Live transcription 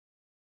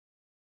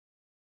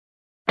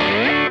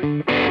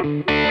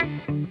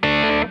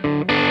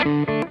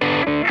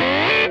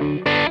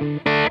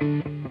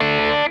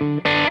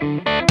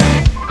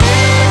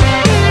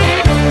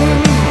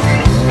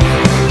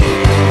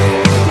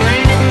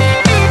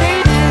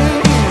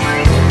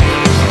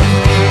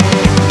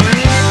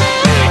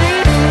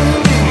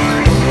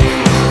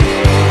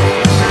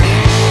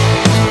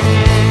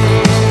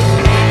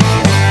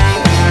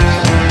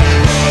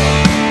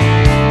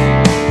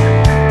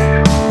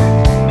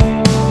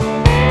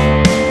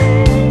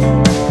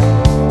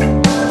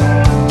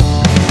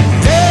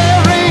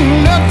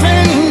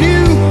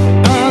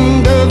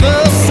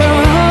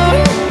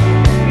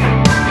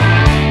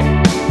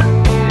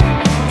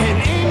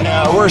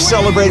We're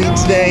celebrating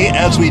today,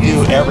 as we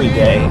do every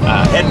day,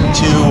 heading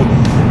to,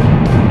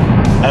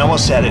 I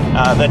almost said it,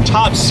 the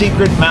top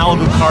secret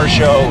Malibu Car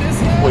Show,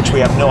 which we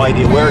have no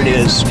idea where it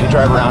is. We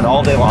drive around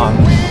all day long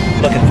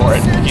looking for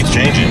it. It keeps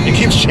changing. It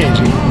keeps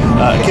changing.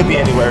 It could be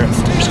anywhere.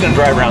 We're just going to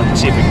drive around and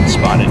see if we can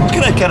spot it. We're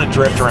going to kind of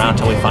drift around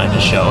until we find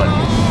the show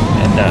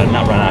and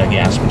not run out of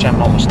gas, which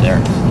I'm almost there.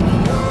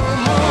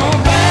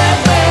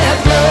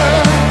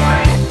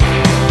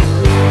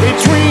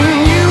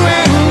 Between you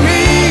and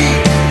me,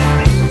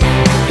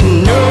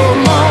 no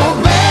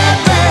more bad,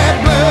 bad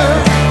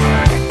blood.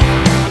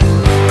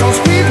 'Cause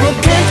people,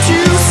 can't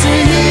you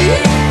see?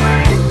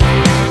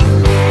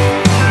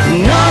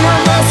 None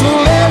of us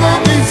will ever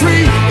be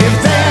free if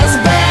there's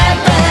bad,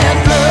 bad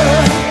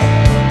blood.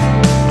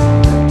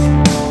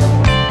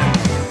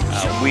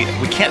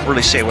 We can't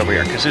really say where we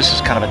are because this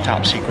is kind of a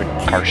top secret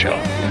car show.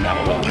 We're not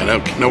allowed. I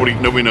know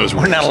nobody knows.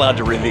 We're not allowed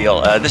to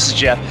reveal. This is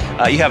Jeff.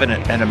 You have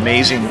an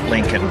amazing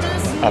Lincoln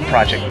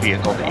project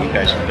vehicle that you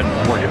guys have been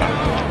working on.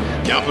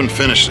 Yeah, up and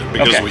finished it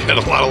because we had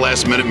a lot of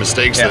last minute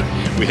mistakes that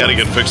we had to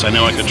get fixed. I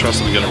know I could trust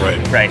them to get it right.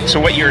 Right. So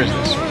what year is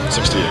this?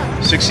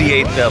 68.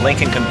 68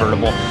 Lincoln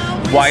convertible.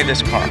 Why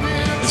this car?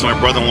 It's my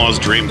brother-in-law's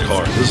dream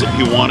car.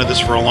 He wanted this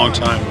for a long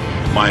time.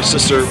 My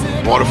sister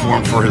bought it for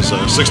him for his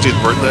 60th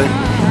birthday,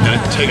 and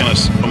it's taken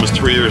us almost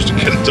 3 years to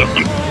get it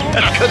done.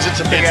 Because it's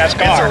a big ass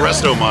car.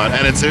 It's a resto mod,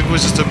 and it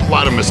was just a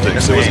lot of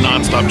mistakes. It was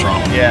non-stop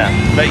drama. Yeah,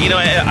 but you know,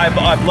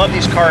 I've loved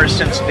these cars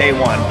since day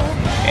one,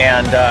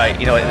 and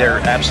you know, they're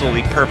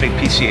absolutely perfect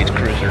PCH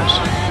cruisers.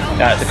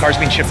 The car's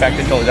being shipped back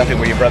to Philadelphia,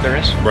 where your brother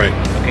is. Right.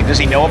 Okay. Does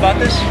he know about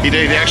this? He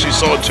did. He actually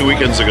saw it 2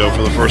 weekends ago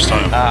for the first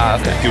time.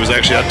 Okay. He was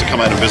actually out to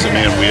come out and visit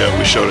me, and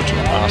we showed it to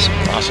him. Awesome.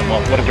 Awesome.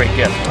 Well, what a great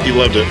gift. He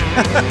loved it.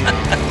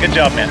 Good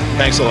job, man.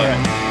 Thanks a lot.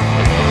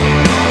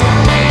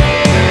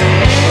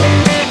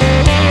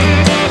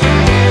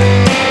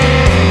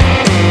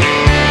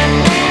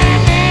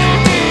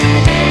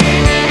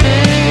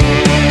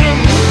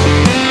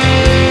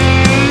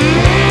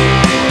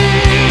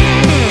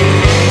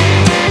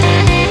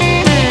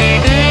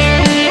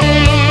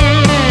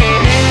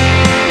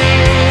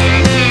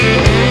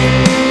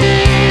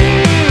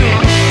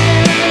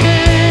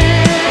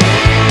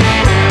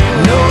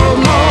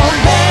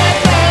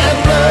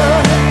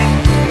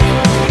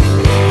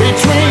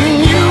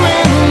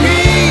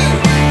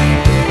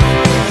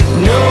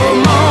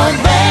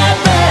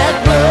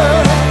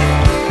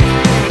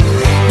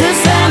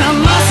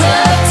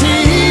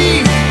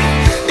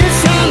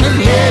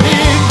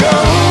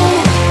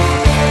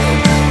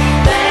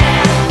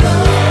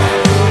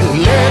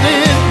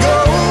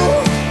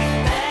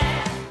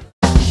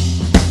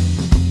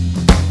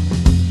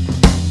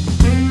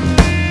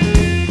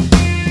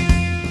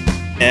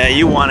 Yeah,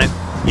 you want it.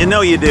 You know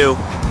you do.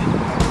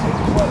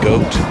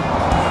 Goat.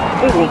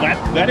 Oh, well,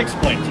 that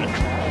explains it.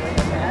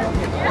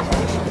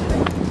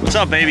 What's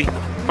up, baby?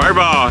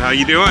 Fireball, how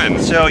you doing?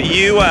 So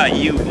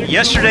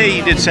yesterday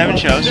you did 7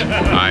 shows.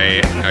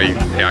 I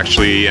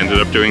actually ended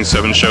up doing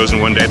 7 shows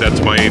in one day.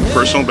 That's my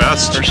personal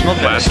best.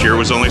 Last year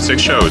was only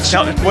 6 shows.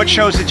 Now, what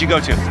shows did you go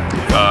to?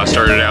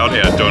 Started out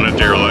at Donut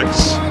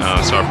Derelicts.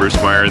 Saw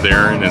Bruce Meyer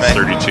there, and it's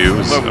 32. It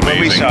was amazing.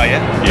 We saw you.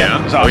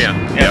 Yeah. It was awesome.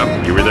 Oh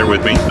yeah. You were there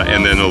with me.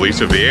 And then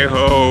Elisa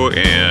Viejo,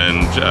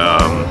 and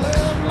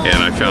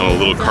I found a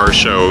little car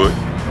show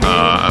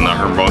on the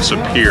Hermosa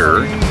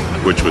Pier,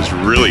 which was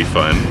really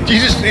fun. You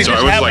just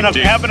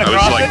happened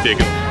across it?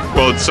 Digging.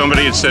 Well,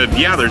 somebody had said,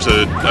 yeah, there's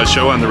a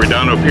show on the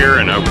Redondo Pier,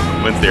 and I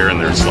went there, and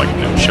there's like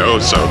no show,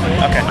 so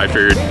I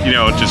figured, you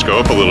know, just go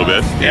up a little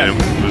bit. And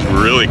it was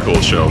a really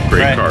cool show,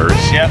 great cars.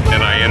 Yep.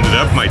 And I ended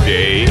up my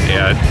day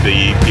at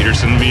the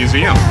Peterson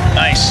Museum.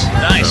 Nice.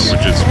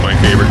 Which is my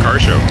favorite car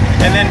show.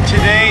 And then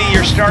today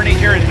you're starting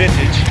here at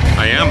Vintage.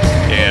 I am,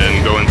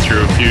 and going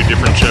through a few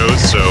different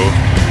shows, so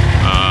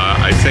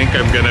I think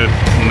I'm gonna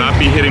not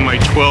be hitting my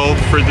 12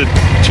 for the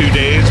 2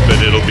 days,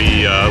 but it'll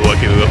be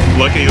luckily 11.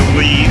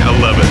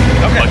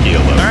 Okay. Lucky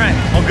 11. All right.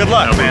 Well, good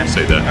luck, man.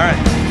 Say that. All right.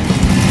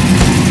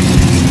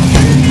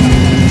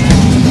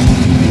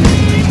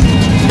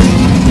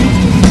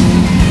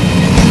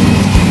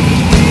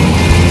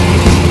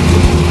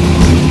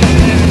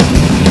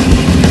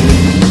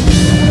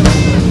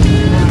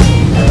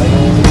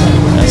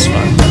 That's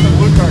fun.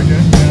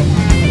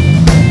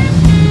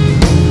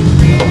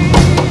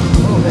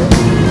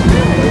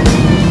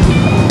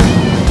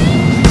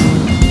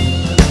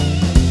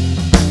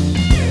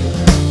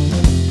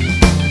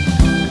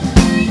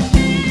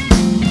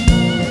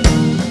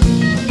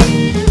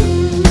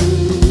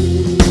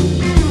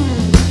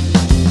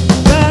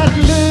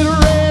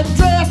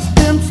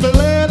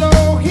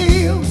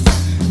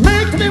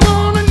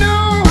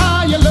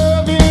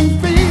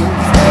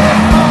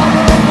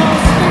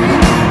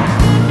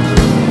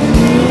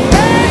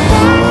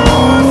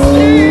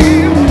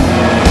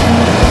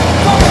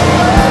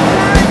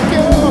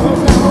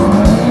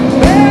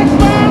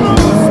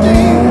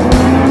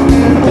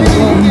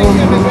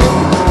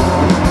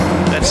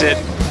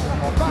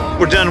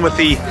 again with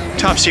the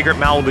Top Secret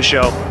Malibu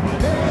show.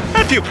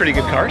 Had a few pretty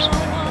good cars.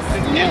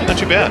 Yeah, not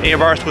too bad.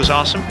 Abarth was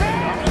awesome.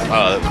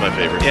 Oh, that's my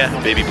favorite.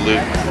 Yeah. Baby blue.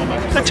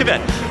 Not too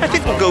bad. I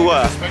think we'll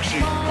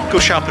go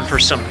shopping for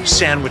some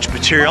sandwich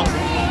material.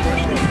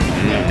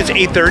 It's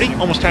 8:30,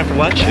 almost time for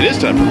lunch. It is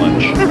time for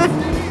lunch.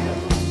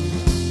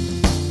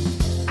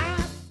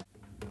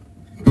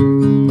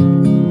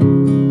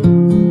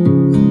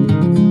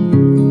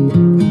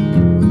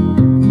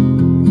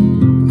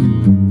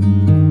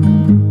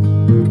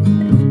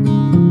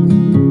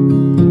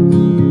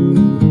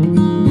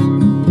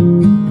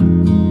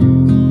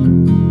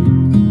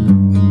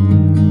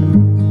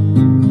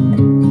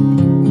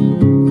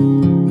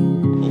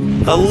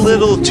 A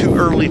little too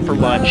early for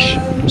lunch,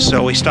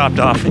 so we stopped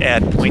off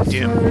at Point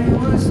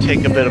Dume.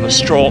 Take a bit of a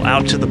stroll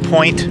out to the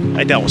point.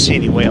 I doubt we'll see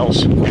any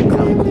whales. It's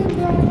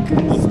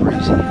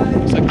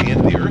like the end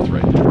of the earth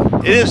right now.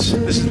 It is.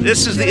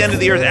 This is the end of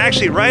the earth.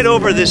 Actually, right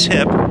over this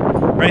hip,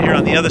 right here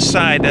on the other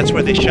side, that's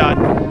where they shot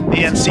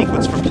the end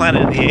sequence for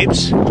Planet of the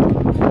Apes.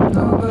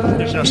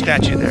 There's no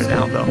statue there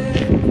now, though.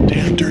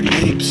 Damn dirty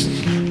apes.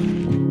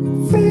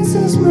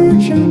 Faces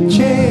merge and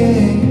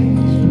change,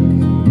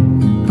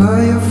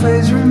 but your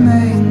face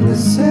remains the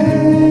same.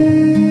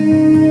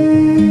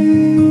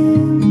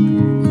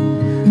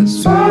 The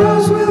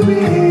sorrows will be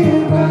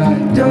here by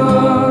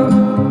dawn,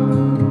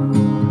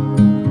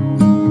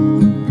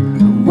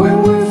 and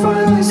when we're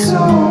finally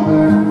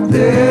sober,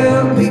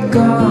 they'll be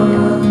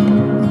gone.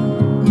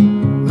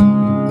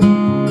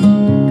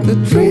 The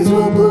trees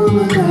will bloom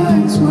and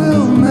ice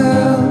will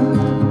melt.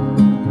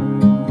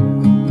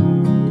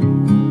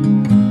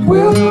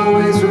 We'll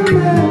always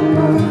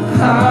remember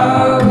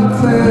how it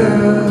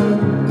felt.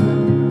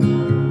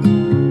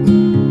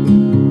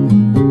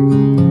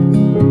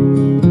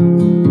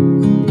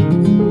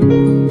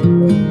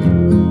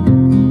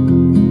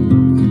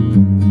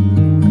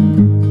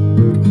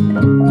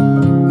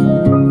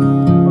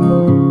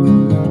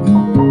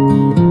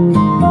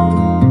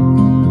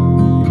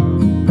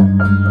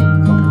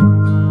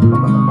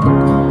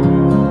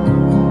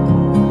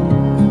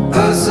 A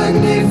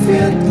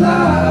significant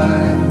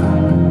life,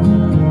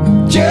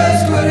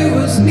 just what it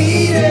was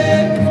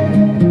needed,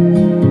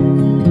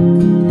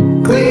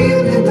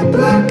 clean in the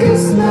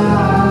blackest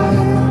night,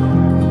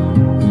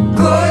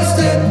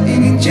 cloistered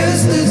in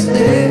injustice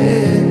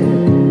dead,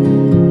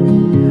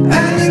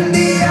 and in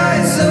the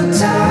eyes of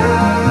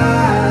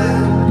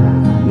time,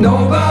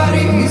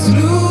 nobody's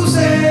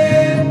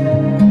losing.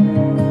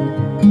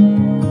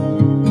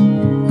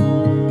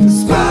 The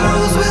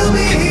sparrows will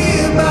be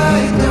here by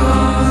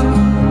dawn.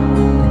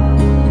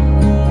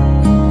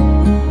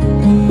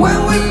 When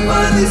we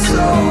finally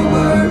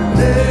sober,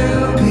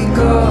 they'll be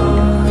gone.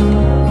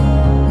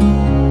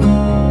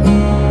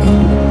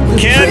 The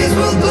trees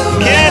will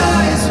bloom and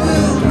ice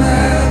will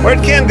melt.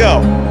 Where'd Ken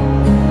go?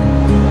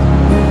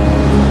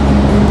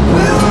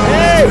 We'll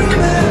always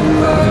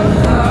remember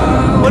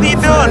how What are you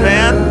doing,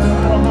 man?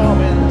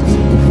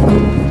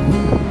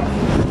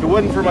 If it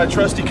wasn't for my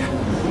trusty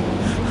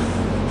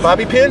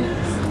bobby pin,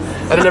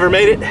 I'd have never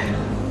made it.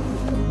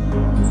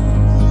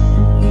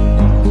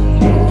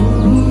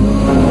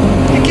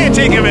 You can't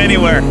take him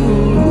anywhere.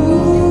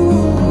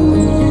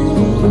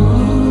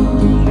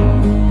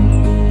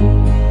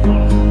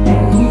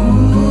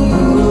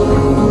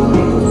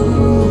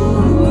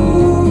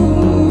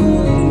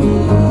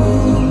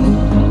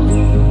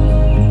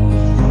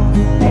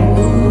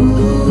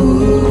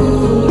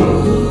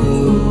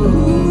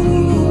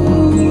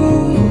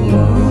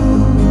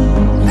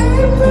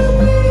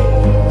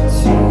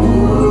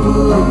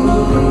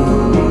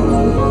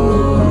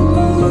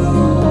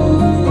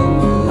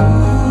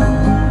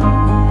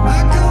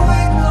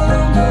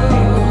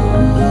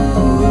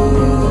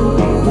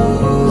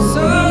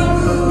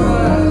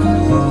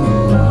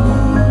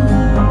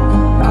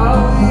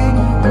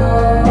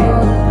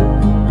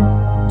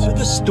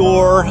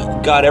 Store,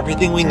 got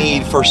everything we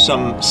need for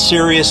some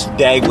serious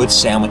Dagwood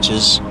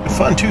sandwiches.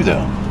 Fun too,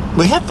 though.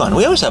 We had fun.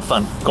 We always have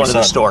fun going to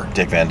the store.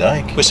 Dick Van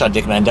Dyke. We saw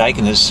Dick Van Dyke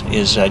and his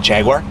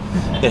Jaguar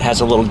that has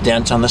a little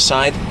dent on the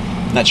side.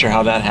 Not sure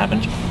how that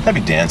happened.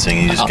 Happy dancing.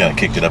 He just kind of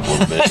kicked it up a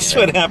little bit. That's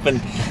what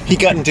happened. He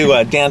got into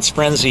a dance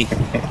frenzy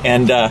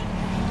and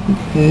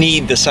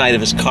kneed the side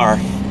of his car.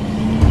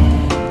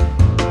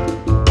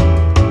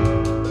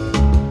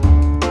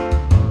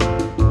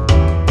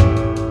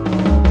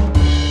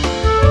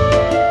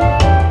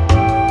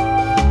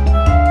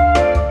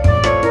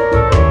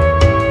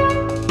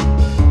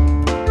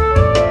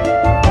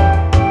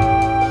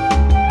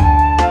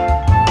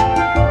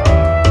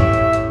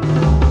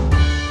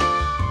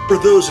 For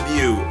those of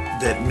you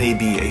that may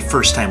be a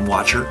first-time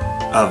watcher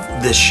of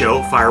this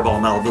show, Fireball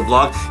Malibu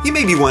Vlog, you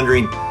may be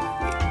wondering,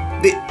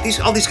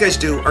 all these guys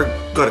do are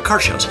go to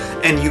car shows,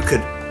 and you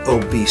could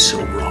be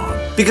so wrong.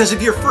 Because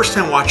if you're a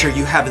first-time watcher,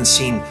 you haven't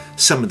seen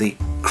some of the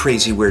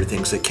crazy weird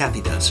things that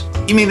Kathy does.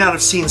 You may not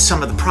have seen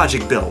some of the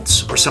project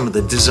builds or some of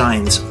the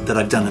designs that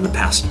I've done in the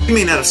past. You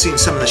may not have seen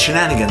some of the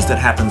shenanigans that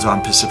happens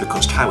on Pacific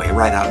Coast Highway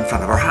right out in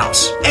front of our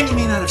house. And you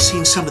may not have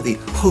seen some of the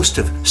host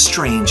of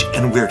strange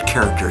and weird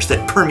characters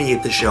that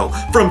permeate the show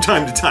from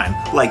time to time,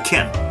 like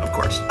Ken, of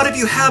course. But if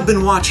you have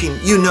been watching,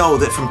 you know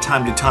that from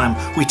time to time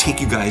we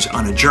take you guys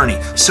on a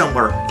journey,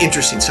 somewhere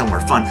interesting,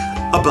 somewhere fun,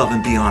 above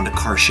and beyond a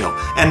car show.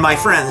 And my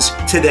friends,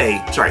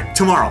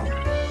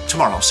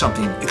 tomorrow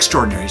something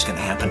extraordinary is going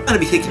to happen. I'm going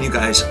to be taking you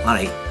guys on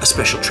a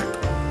special trip.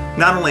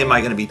 Not only am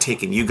I going to be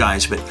taking you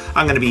guys, but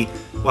I'm going to be,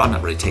 well, I'm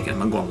not really taking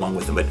them, I'm going along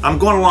with them, but I'm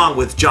going along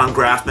with John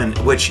Grafman,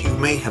 which you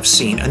may have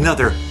seen,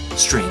 another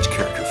strange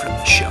character from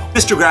this show.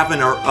 Mr.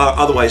 Grafman, or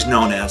otherwise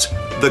known as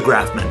the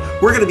Grafman.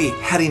 We're going to be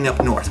heading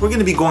up north. We're going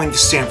to be going to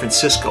San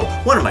Francisco,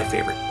 one of my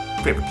favorite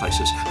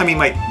places. I mean,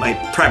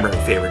 my primary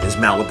favorite is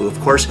Malibu, of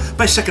course.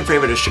 My second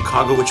favorite is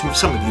Chicago, which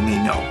some of you may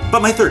know.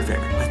 But my third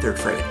favorite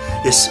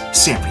is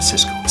San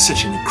Francisco. It's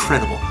such an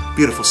incredible,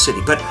 beautiful city.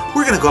 But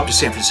we're going to go up to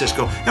San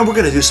Francisco and we're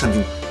going to do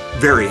something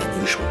very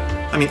unusual.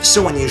 I mean,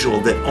 so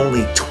unusual that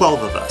only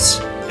 12 of us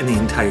in the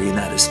entire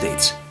United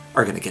States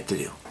are going to get to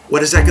do.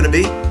 What is that going to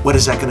be? What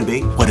is that going to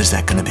be? What is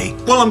that going to be?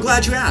 Well, I'm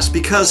glad you asked,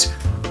 because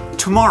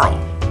tomorrow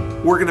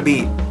we're going to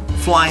be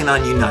flying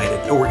on United,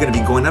 and we're going to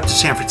be going up to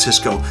San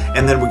Francisco,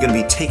 and then we're going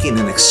to be taking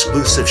an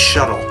exclusive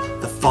shuttle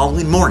the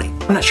following morning.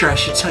 I'm not sure I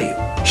should tell you.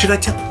 Should I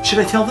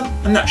tell them?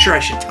 I'm not sure I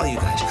should tell you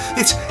guys.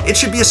 It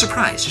should be a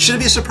surprise. Should it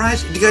be a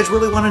surprise? Do you guys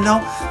really want to know?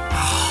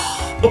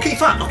 Okay,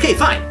 fine.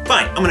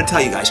 I'm going to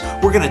tell you guys.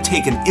 We're going to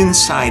take an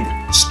inside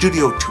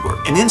studio tour,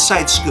 an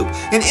inside scoop,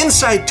 an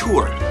inside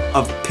tour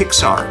of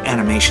Pixar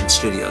Animation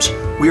Studios.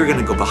 We are going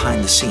to go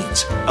behind the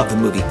scenes of the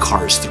movie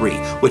Cars 3,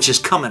 which is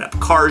coming up.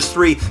 Cars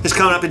 3 is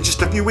coming up in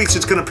just a few weeks.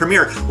 It's going to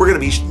premiere. We're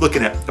going to be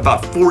looking at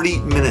about 40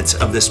 minutes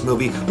of this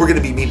movie. We're going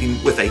to be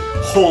meeting with a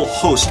whole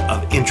host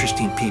of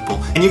interesting people.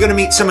 And you're going to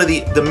meet some of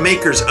the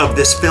makers of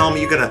this film.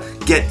 You're going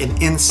to get an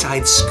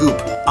inside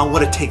scoop on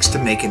what it takes to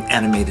make an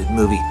animated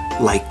movie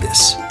like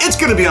this. It's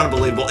going to be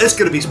unbelievable. It's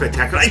going to be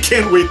spectacular. I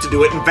can't wait to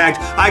do it. In fact,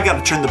 I got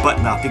to turn the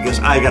button off because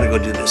I got to go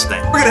do this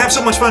thing. We're going to have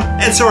so much fun,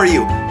 and so are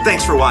you.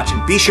 Thanks for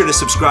watching. Be sure to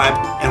subscribe,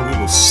 and we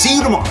will see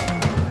you tomorrow.